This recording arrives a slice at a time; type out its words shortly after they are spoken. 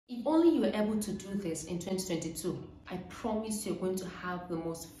If only you were able to do this in 2022, I promise you're going to have the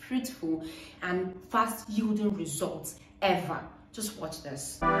most fruitful and fast yielding results ever. Just watch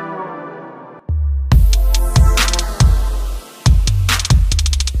this.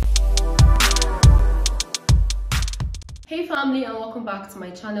 Hey family, and welcome back to my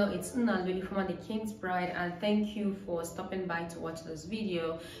channel. It's Nnalue, Ifeoma the King's Bride, and thank you for stopping by to watch this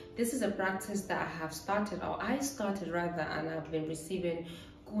video. This is a practice that I have started, or I started rather, and I've been receiving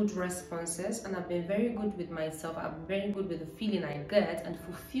good responses, and I've been very good with myself. I've been very good with the feeling I get and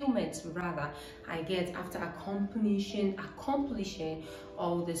fulfillment rather I get after accomplishing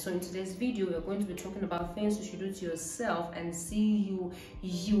all this. So in today's video, we're going to be talking about things you should do to yourself and see you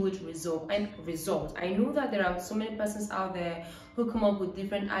yield result. I know that there are so many persons out there who come up with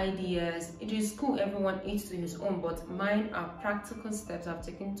different ideas. It is cool, everyone each to his own, but mine are practical steps I've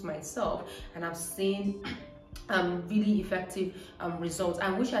taken to myself and I've seen really effective results.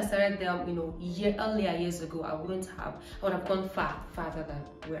 I wish I started them, earlier years ago. I would have gone farther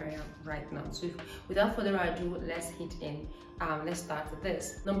than where I am right now. So without further ado, let's hit in. Let's start with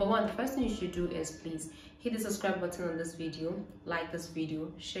this. Number one, the first thing you should do is please hit the subscribe button on this video, like this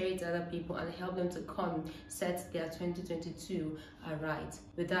video, share it to other people, and help them to come set their 2022 right.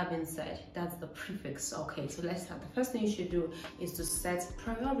 With that being said, that's the prefix. Okay, so let's start. The first thing you should do is to set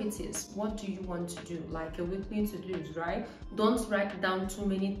priorities. What do you want to do? Like a weekly to-dos, right? Don't write down too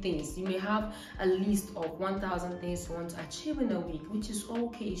many things. You may have a list of 1,000 things you want to achieve in a week, which is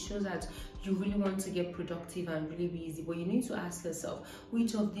okay. It shows that you really want to get productive and really busy, but you need to ask yourself,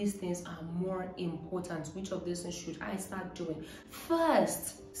 which of these things are more important? Which of these things should I start doing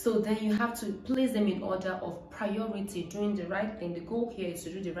first? So then you have to place them in order of priority, doing the right thing. The goal here is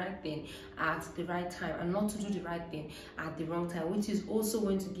to do the right thing at the right time and not to do the right thing at the wrong time, which is also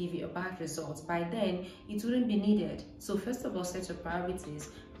going to give you a bad result. By then, it wouldn't be needed. So first of all, set your priorities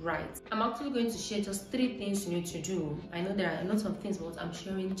right. I'm actually going to share just 3 things you need to do. I know there are a lot of things, but I'm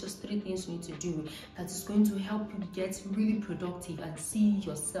sharing just 3 things you need to do that is going to help you get really productive and see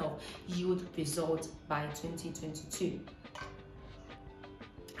yourself yield results by 2022.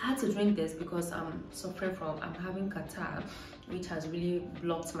 I had to drink this because I'm having catarrh, which has really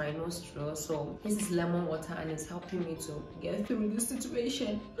blocked my nostril. So this is lemon water and it's helping me to get through this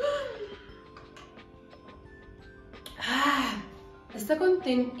situation. The second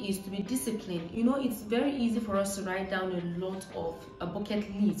thing is to be disciplined. It's very easy for us to write down a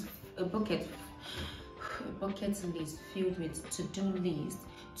bucket list filled with to-do list,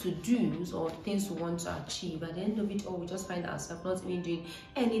 to-dos, or things we want to achieve. At the end of it all, we just find ourselves not even doing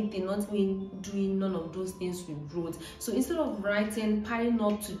anything, not even doing none of those things we wrote. So instead of piling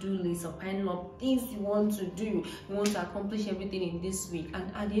up to-do lists or piling up things you want to do, you want to accomplish everything in this week,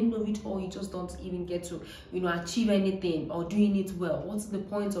 and at the end of it all, you just don't even get to achieve anything or doing it well. What's the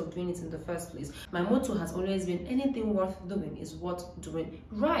point of doing it in the first place? My motto has always been, anything worth doing is worth doing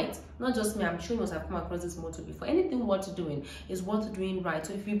right. Not just me, I'm sure you must have come across this motto before. Anything worth doing is worth doing right.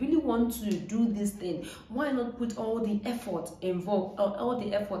 So if you really want to do this thing, why not put all the effort involved, or all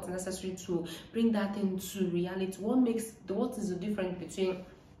the effort necessary to bring that thing to reality? What is the difference between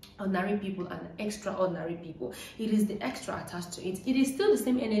ordinary people and extraordinary people? It is the extra attached to it. It is still the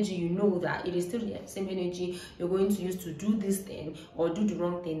same energy, that it is still the same energy you're going to use to do this thing or do the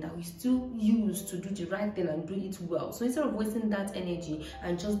wrong thing that we still use to do the right thing and do it well. So instead of wasting that energy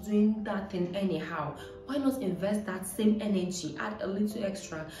and just doing that thing anyhow, why not invest that same energy, add a little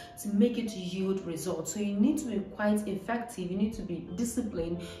extra to make it yield results? So you need to be quite effective. You need to be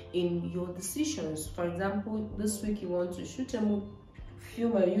disciplined in your decisions. For example, this week you want to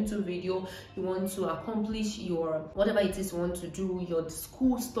film a YouTube video, you want to accomplish your whatever it is you want to do, your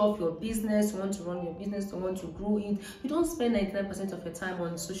school stuff, your business, you want to run your business, you want to grow it. You don't spend 99% of your time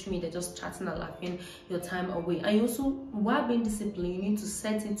on social media just chatting and laughing your time away. And you also, while being disciplined, you need to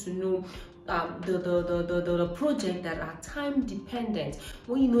set it to know the project that are time dependent.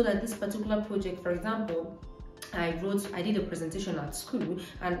 When you know that this particular project, for example, I did a presentation at school,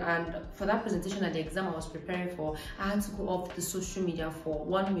 and for that presentation at the exam I was preparing for, I had to go off the social media for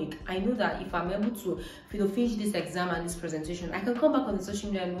 1 week. I know that if I'm able to finish this exam and this presentation, I can come back on the social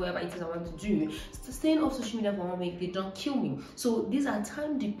media and whatever it is I want to do. So staying off social media for 1 week, they don't kill me. So these are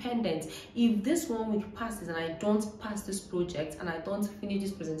time dependent. If this 1 week passes and I don't pass this project and I don't finish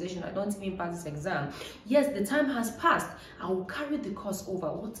this presentation, I don't even pass this exam, yes, the time has passed. I will carry the course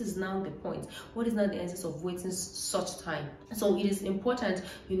over. What is now the point? What is now the essence of waiting such time? So it is important,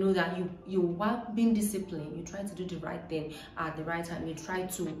 that you while being disciplined, you try to do the right thing at the right time. You try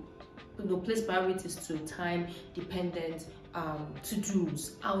to place priorities to time dependent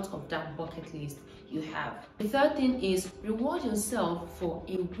to-dos out of that bucket list. you have. The third thing is reward yourself for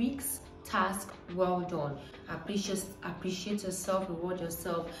a week's task well done. Appreciate yourself, reward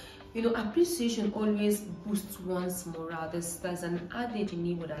yourself. You know, appreciation always boosts one's morale. There's an adage in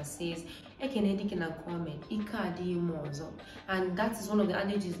Igbo that says, and that is one of the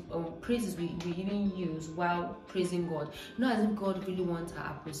adages praises we even use while praising God. Not as if God really wants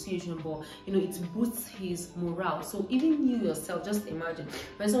our appreciation, but you know, it boosts his morale. So even you yourself, just imagine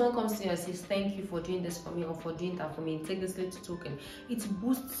when someone comes to you and says, thank you for doing this for me or for doing that for me, take this little token, it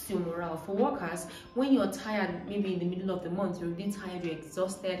boosts your morale. For workers, when you're tired, maybe in the middle of the month, you're really tired, you're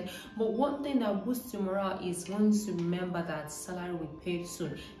exhausted, but one thing that boosts your morale is once you remember that salary will be paid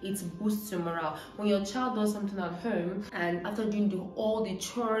soon. It boosts your morale. When your child does something at home and after doing all the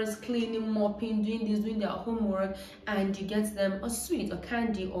chores, cleaning, mopping, doing their homework, and you get them a sweet, a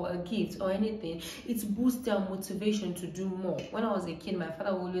candy, or a gift or anything, it boosts their motivation to do more. When I was a kid, my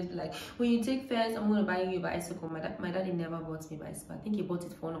father would always be like, when you take first, I'm going to buy you a bicycle. My daddy never bought me a bicycle. I think he bought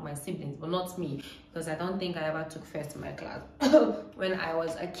it for one of my siblings, but not me, because I don't think I ever took first in my class when I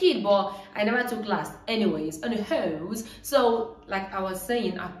was a kid, but I never took last anyways. Anyways, so like I was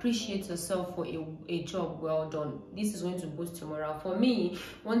saying, appreciate yourself for a job well done. This is going to boost your morale. For me,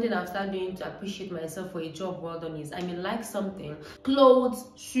 one thing I've started doing to appreciate myself for a job well done is I may like something, clothes,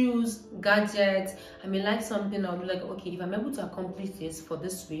 shoes, gadgets. I may like something, I'll be like, okay, if I'm able to accomplish this for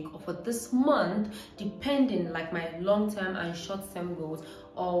this week or for this month, depending, like my long-term and short-term goals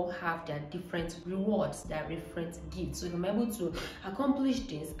all have their different rewards, their different gifts. So if I'm able to accomplish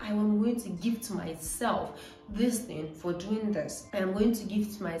this, I am going to give to myself this thing for doing this. I am going to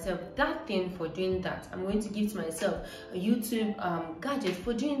give to myself that thing for doing that. I'm going to give to myself a YouTube gadget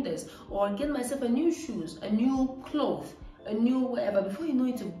for doing this, or get myself a new shoes, a new clothes, a new whatever. Before you know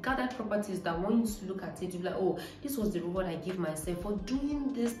it, you've gathered properties that once you look at it, you'll be like, oh, this was the reward I give myself for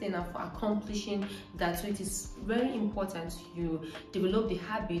doing this thing and for accomplishing that. So it is very important you develop the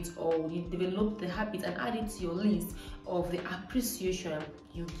habit, or you develop the habit and add it to your list of the appreciation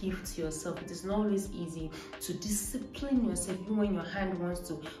you give to yourself. It is not always easy to discipline yourself, even when your hand wants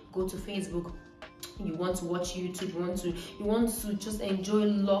to go to Facebook, you want to watch YouTube, you want to just enjoy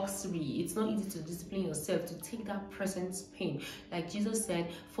luxury. It's not easy to discipline yourself to take that present pain. Like Jesus said,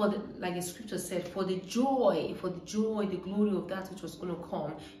 like the scripture said, for the joy, the glory of that which was going to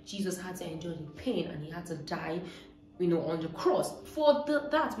come, Jesus had to endure the pain, and he had to die, you know, on the cross for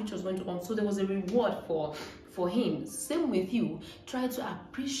that which was going to come. So there was a reward for him. Same with you. Try to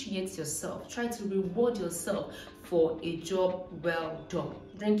appreciate yourself. Try to reward yourself for a job well done.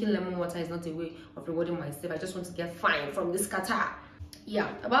 Drinking lemon water is not a way of rewarding myself. I just want to get fine from this catarrh.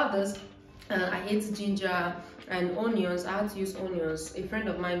 Yeah, about this, I ate ginger and onions. I had to use onions. A friend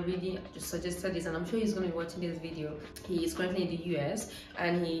of mine really just suggested this, and I'm sure he's going to be watching this video. He is currently in the US,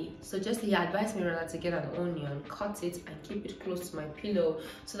 and he advised me rather to get an onion, cut it, and keep it close to my pillow,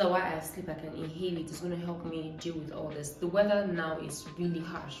 so that while I sleep I can inhale it. It's going to help me deal with all this. The weather now is really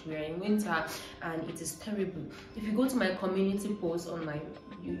harsh. We are in winter and it is terrible. If you go to my community post on my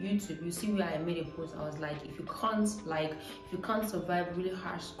YouTube, you see where I made a post. I was like, if you can't survive really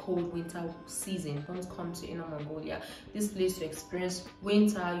harsh cold winter season, don't come to Inner Mongolia. This place, you experience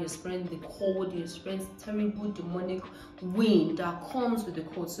winter, you experience the cold, you experience terrible demonic wind that comes with the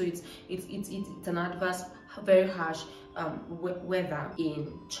cold. So it's an adverse, very harsh weather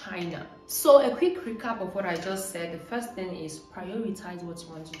in China. So a quick recap of what I just said. The first thing is prioritize what you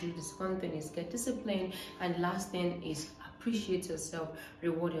want to do. The second thing is get disciplined, and the last thing is appreciate yourself,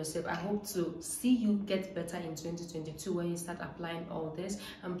 reward yourself. I hope to see you get better in 2022 when you start applying all this.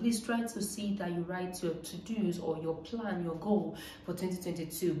 And please try to see that you write your to-dos or your plan, your goal for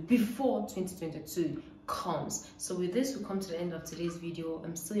 2022 before 2022 comes. So with this, we come to the end of today's video.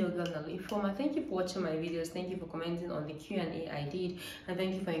 I'm still your girl Nnalue Ifeoma. Thank you for watching my videos. Thank you for commenting on the Q&A I did, and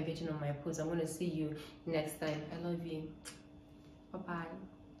thank you for engaging on my posts. I'm going to see you next time. I love you. Bye bye.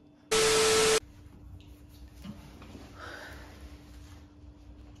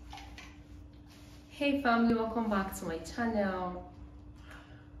 Hey family, welcome back to my channel.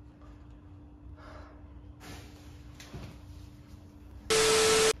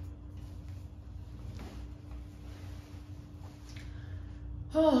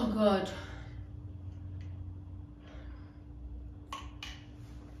 Oh God.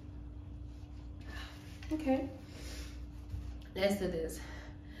 Okay, let's do this.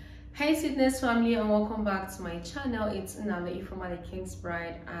 Hey Sweetness family, and welcome back to my channel. It's Nnalue Ifeoma, the King's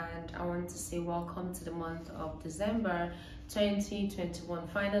Bride, and I want to say welcome to the month of December 2021.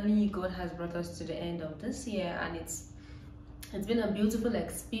 Finally, God has brought us to the end of this year, and it's It's been a beautiful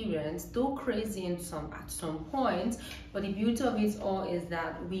experience, though crazy at some point, but the beauty of it all is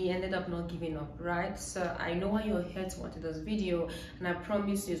that we ended up not giving up, right? So I know why you're here to watch this video, and I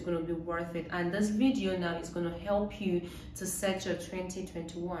promise you it's going to be worth it. And this video now is going to help you to set your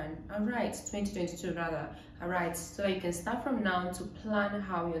 2021, all right, 2022 rather, all right, so you can start from now to plan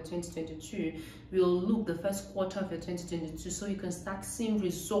how your 2022 will look, the first quarter of your 2022, so you can start seeing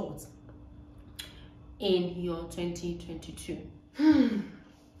results in your 2022.